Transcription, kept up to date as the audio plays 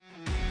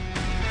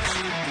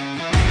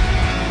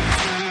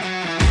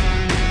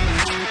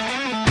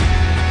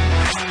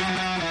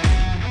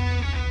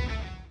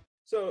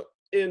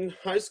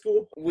high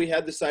school, we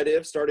had this idea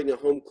of starting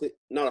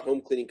not a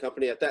home cleaning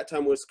company. At that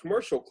time, it was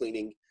commercial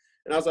cleaning.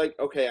 And I was like,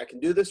 okay, I can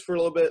do this for a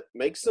little bit,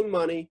 make some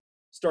money,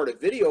 start a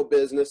video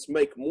business,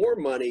 make more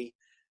money,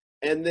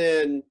 and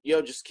then,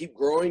 just keep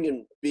growing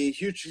and be a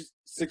huge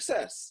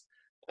success.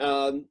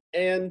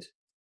 And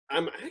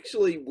I'm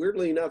actually,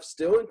 weirdly enough,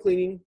 still in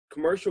cleaning,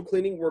 commercial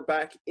cleaning. We're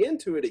back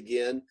into it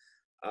again.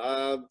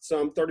 So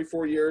I'm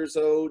 34 years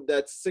old.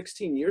 That's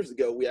 16 years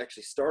ago we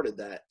actually started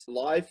that.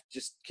 Life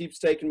just keeps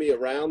taking me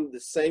around the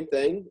same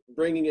thing,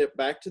 bringing it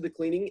back to the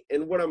cleaning.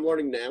 And what I'm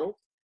learning now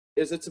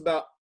is it's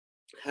about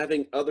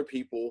having other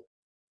people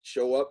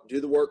show up,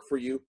 do the work for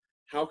you.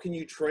 How can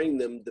you train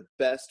them the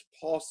best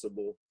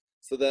possible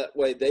so that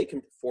way they can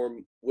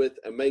perform with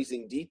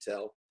amazing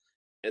detail?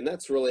 And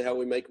that's really how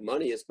we make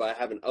money, is by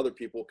having other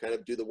people kind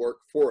of do the work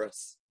for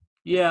us.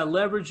 Yeah,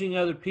 leveraging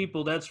other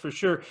people, that's for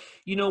sure.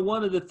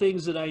 One of the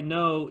things that I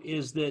know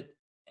is that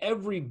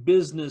every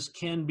business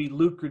can be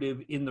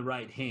lucrative in the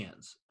right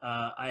hands.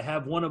 I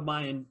have one of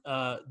my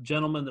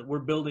gentlemen that we're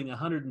building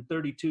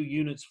 132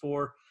 units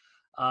for,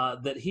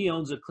 that he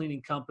owns a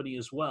cleaning company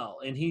as well.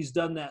 And he's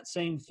done that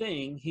same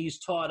thing. He's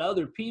taught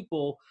other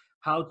people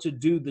how to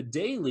do the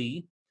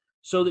daily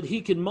so that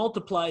he can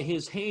multiply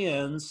his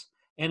hands.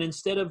 And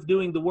instead of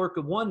doing the work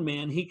of one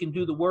man, he can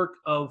do the work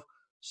of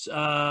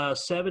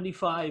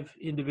 75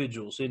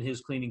 individuals in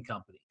his cleaning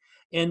company.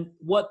 And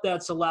what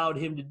that's allowed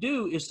him to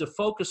do is to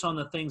focus on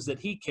the things that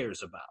he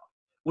cares about,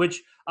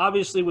 which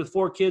obviously with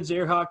 4 kids,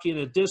 air hockey, and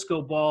a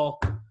disco ball,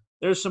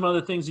 there's some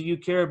other things that you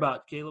care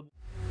about, Caleb.